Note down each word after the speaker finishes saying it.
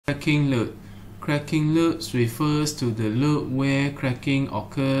cracking load. Cracking loads refers to the load where cracking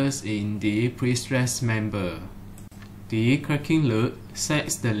occurs in the prestressed member. The cracking load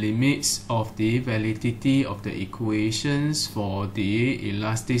sets the limits of the validity of the equations for the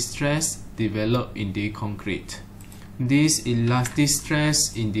elastic stress developed in the concrete. These elastic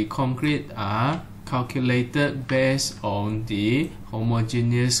stress in the concrete are calculated based on the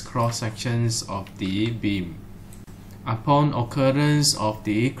homogeneous cross-sections of the beam. Upon occurrence of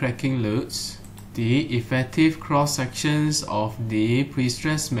the cracking loads, the effective cross-sections of the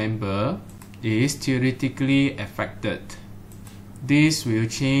prestressed member is theoretically affected. This will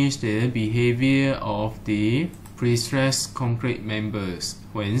change the behavior of the prestressed concrete members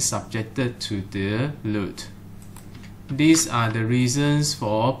when subjected to the load. These are the reasons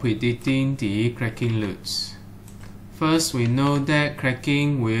for predicting the cracking loads. First, we know that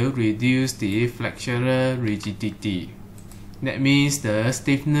cracking will reduce the flexural rigidity. That means the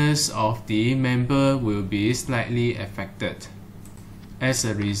stiffness of the member will be slightly affected. As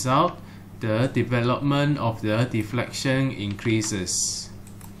a result, the development of the deflection increases.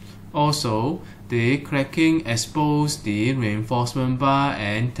 Also, the cracking exposes the reinforcement bar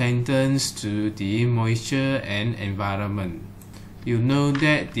and tendons to the moisture and environment. You know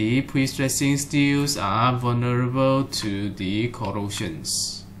that the pre-stressing steels are vulnerable to the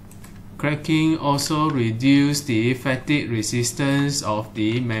corrosions. Cracking also reduces the fatigue resistance of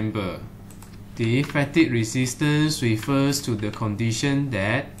the member. The fatigue resistance refers to the condition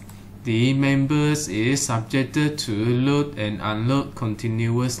that the member is subjected to load and unload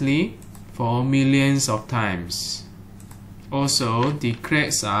continuously for millions of times. Also, the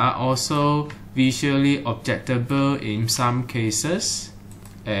cracks are also visually objectable in some cases,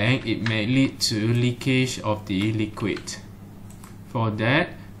 and it may lead to leakage of the liquid. For that,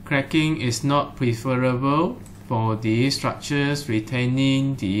 cracking is not preferable for the structures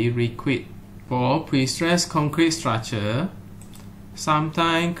retaining the liquid. For prestressed concrete structure,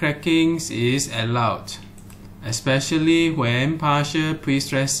 sometimes cracking is allowed, especially when partial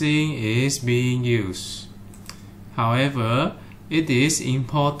prestressing is being used. However, it is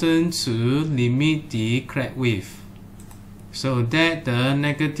important to limit the crack width so that the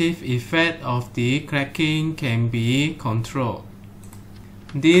negative effect of the cracking can be controlled.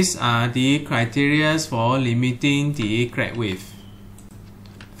 These are the criteria for limiting the crack width.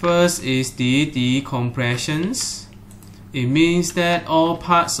 First is the decompressions. It means that all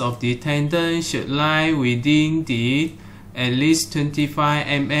parts of the tendon should lie within the at least 25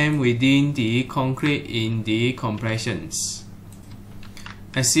 mm within the concrete in the compressions.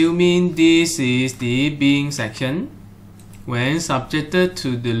 Assuming this is the beam section, when subjected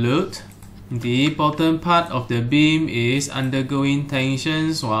to the load, the bottom part of the beam is undergoing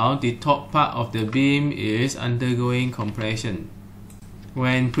tensions while the top part of the beam is undergoing compression.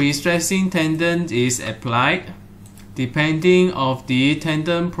 When pre-stressing tendon is applied, depending on the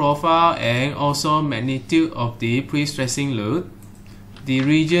tendon profile and also magnitude of the pre-stressing load, the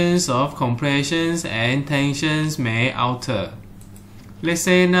regions of compressions and tensions may alter. Let's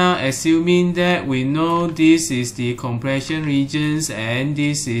say now, assuming that we know this is the compression regions and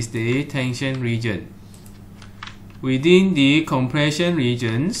this is the tension region. Within the compression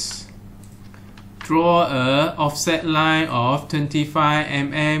regions, draw an offset line of 25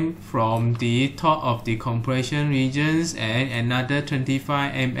 mm from the top of the compression regions and another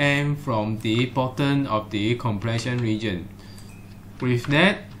 25 mm from the bottom of the compression region. With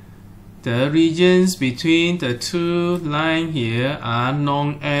that, the regions between the two lines here are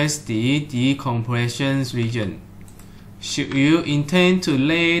known as the decompression region. Should you intend to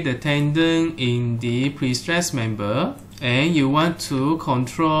lay the tendon in the prestressed member and you want to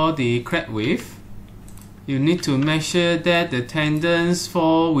control the crack width, you need to make sure that the tendons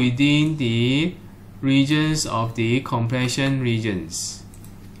fall within the regions of the compression regions.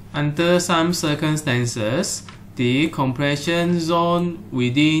 Under some circumstances, the compression zone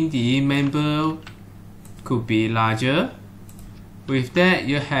within the member could be larger. With that,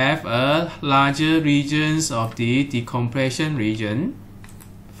 you have a larger regions of the decompression region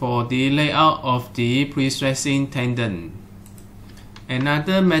for the layout of the prestressing tendon.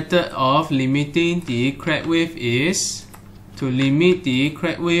 Another method of limiting the crack width is to limit the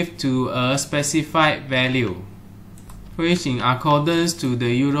crack width to a specified value, which in accordance to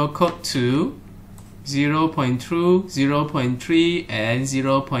the Eurocode 2, 0.2, 0.3 and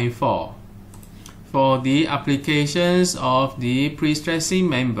 0.4. For the applications of the prestressing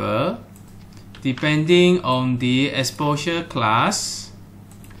member, depending on the exposure class,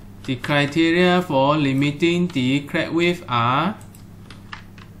 the criteria for limiting the crack width are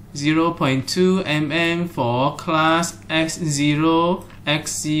 0.2 mm for class X0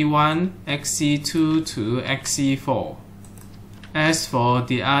 XC1, XC2 to XC4. As for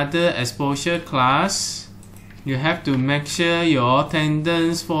the other exposure class, you have to make sure your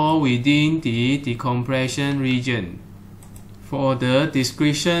tendons fall within the decompression region. For the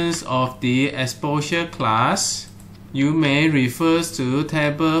descriptions of the exposure class, you may refer to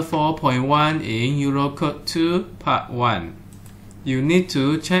Table 4.1 in Eurocode 2 Part 1. You need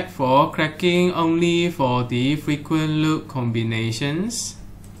to check for cracking only for the frequent loop combinations.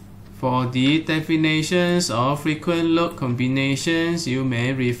 For the definitions of frequent loop combinations, you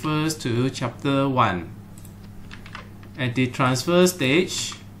may refer to Chapter 1. At the transfer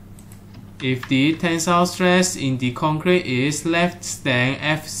stage, if the tensile stress in the concrete is less than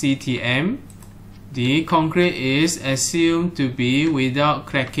FCTM, the concrete is assumed to be without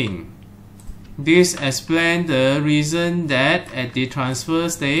cracking. This explains the reason that at the transfer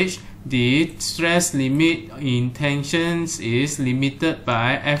stage, the stress limit in tensions is limited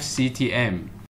by FCTM.